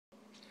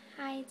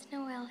Hi, it's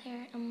Noelle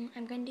here. I'm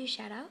going to do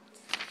shoutouts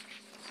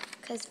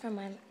because from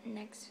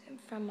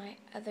my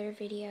other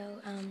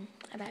video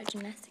about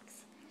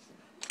gymnastics.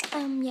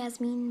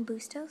 Yasmin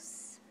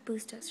Bustos,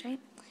 right?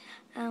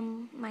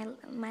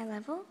 My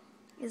level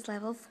is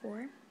level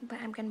 4, but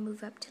I'm gonna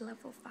move up to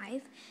level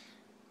 5.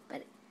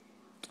 But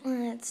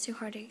it's too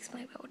hard to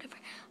explain, but whatever.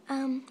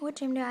 What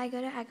gym do I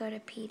go to? I go to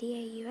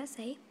PDA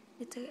USA.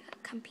 It's a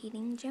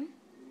competing gym.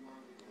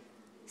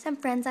 Some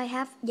friends I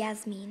have,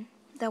 Yasmin,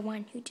 the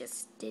one who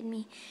just did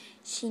me,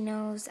 she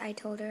knows I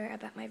told her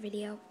about my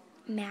video.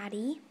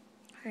 Maddie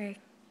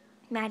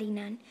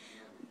Nunn,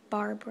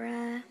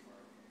 Barbara,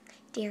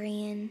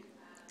 Darian,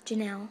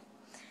 Janelle.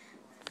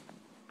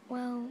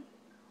 Well,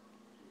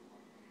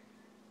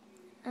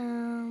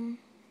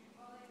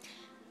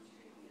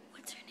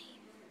 what's her name?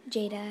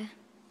 Jada,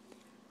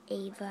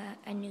 Ava,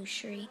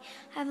 Anushri.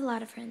 I have a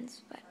lot of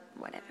friends, but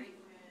whatever.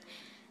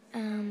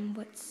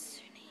 What's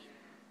her name?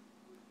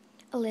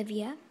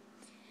 Olivia.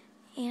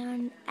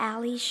 And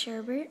Ali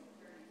Sherbert.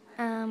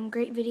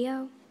 Great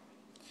video.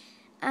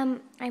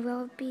 I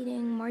will be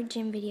doing more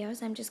gym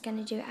videos. I'm just going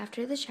to do it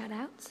after the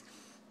shoutouts.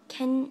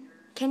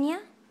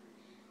 Kenya,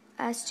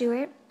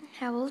 Stuart,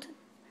 Harold.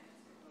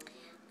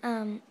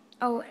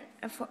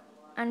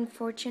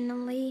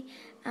 Unfortunately,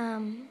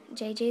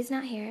 JJ's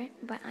not here,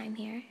 but I'm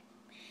here.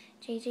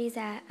 JJ's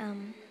at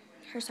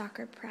her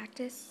soccer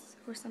practice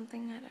or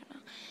something. I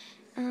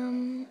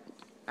don't know.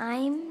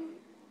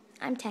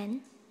 I'm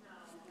 10,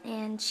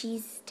 and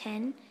she's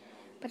 10,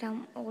 but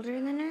I'm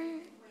older than her,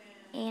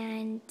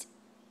 and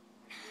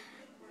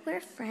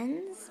we're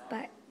friends,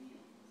 but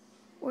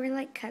we're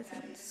like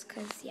cousins,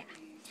 cause yeah.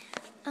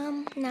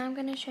 Now I'm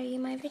gonna show you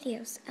my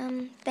videos.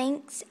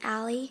 Thanks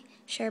Ali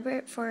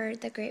Sherbert for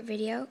the great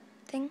video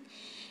thing,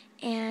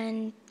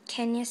 and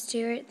Kenya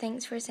Stewart,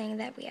 thanks for saying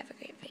that we have a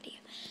great video,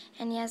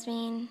 and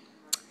Yasmin,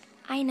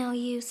 I know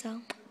you,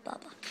 so blah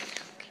blah. Okay.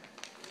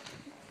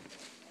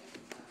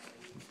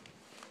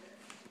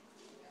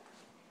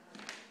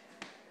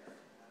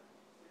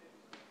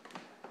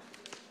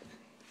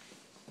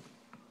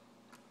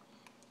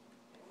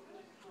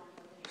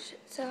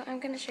 So I'm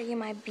gonna show you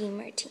my beam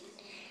routine,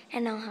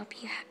 and I'll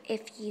help you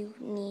if you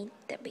need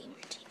the beam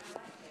routine.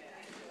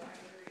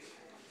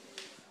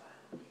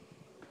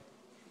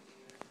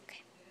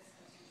 Okay.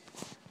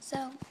 So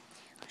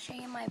I'll show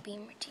you my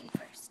beam routine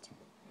first.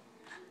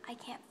 I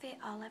can't fit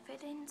all of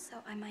it in,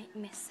 so I might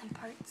miss some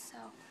parts, so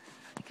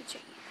I could show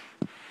you.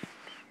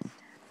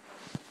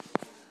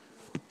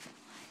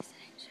 Why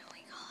isn't it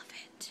showing all of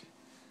it?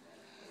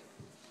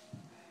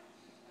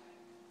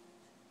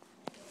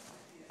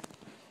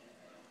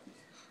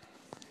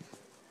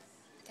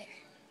 There.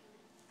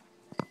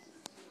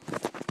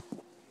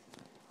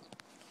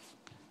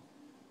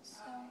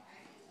 So,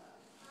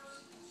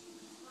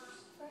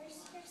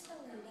 first you're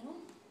saluting.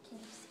 Can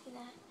you see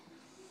that?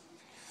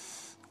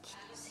 Can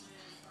you see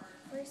that?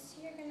 First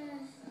you're gonna,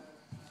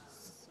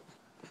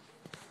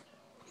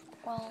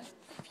 well,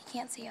 if you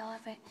can't see all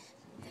of it,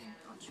 then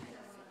I'll try to.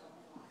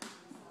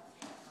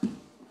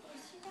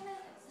 First you're gonna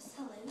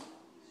salute,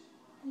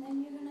 and then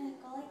you're gonna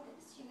go like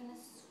this. You're gonna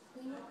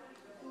sweep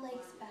the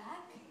legs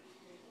back,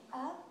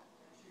 up,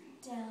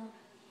 down,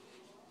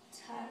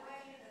 tuck,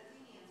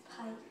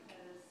 pike,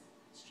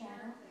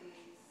 straddle,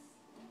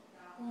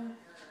 and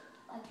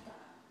like that.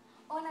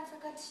 Oh, and I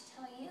forgot to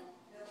tell you.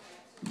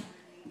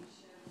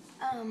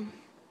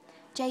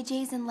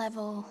 JJ's in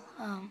level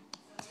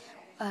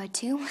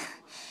 2,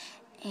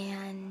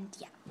 and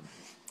yeah.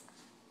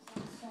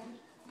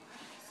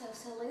 So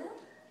salute,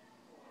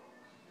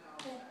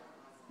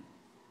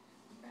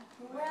 wrap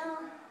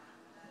around,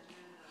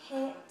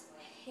 hit,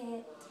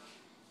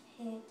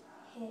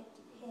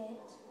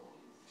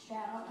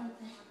 straddle, and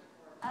then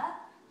up,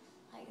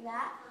 like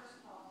that,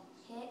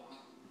 hit,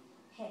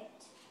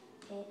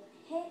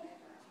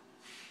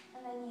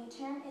 and then you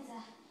turn,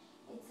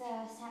 it's a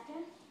snap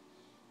turn,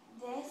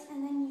 this, and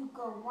then you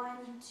go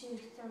 1, 2,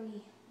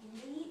 3,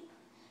 leap,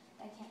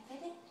 I can't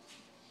fit it,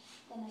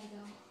 then I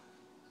go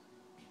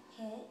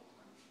hit,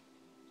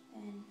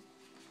 and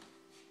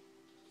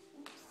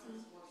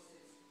oopsie,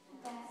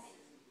 that,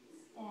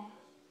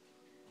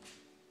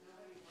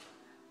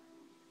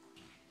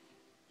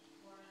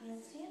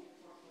 heels here,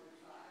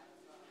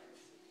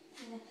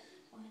 and then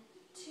 1,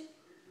 2,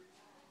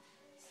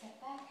 step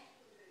back,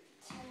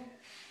 turn,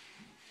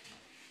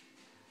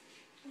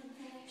 and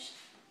finish,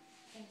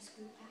 then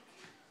screw back,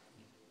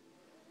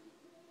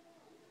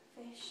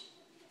 fish,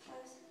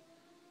 close,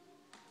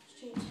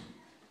 straight jump,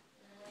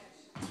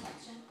 touch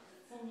jump,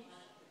 finish.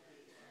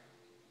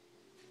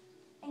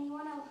 And you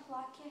want to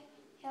lock your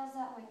heels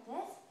out like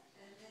this.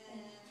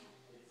 And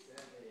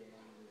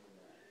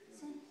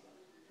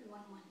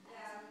 1,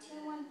 1,000,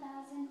 2,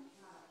 1,000,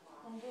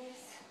 and this,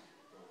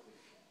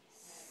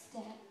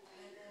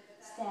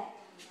 step.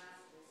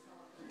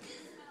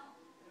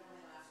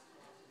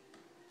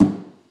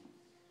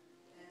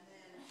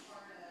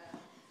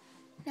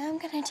 Now I'm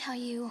going to tell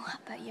you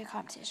about your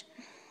competition.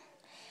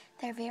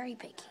 They're very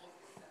picky.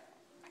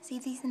 See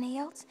these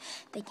nails?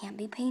 They can't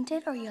be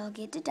painted or you'll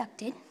get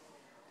deducted.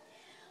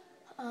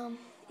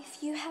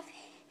 if you have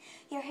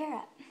your hair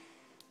up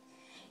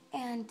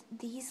and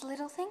these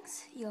little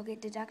things, you'll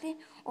get deducted.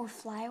 Or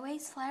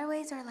flyaways.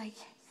 Flyaways are like,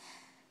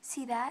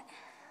 see that?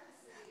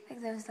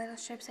 Like those little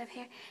strips of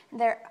hair.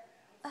 They're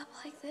up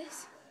like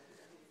this.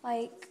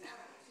 Like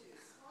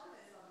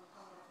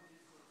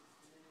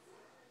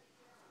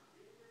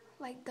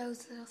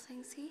those little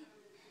things, see?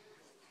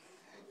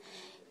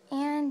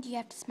 And you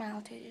have to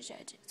smile to the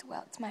judges.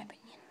 Well, it's my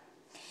opinion.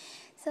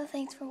 So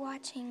thanks for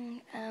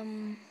watching.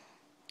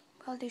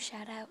 I'll do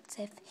shout outs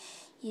if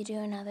you do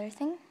another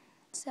thing.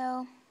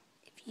 So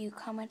if you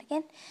comment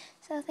again.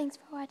 So thanks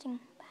for watching.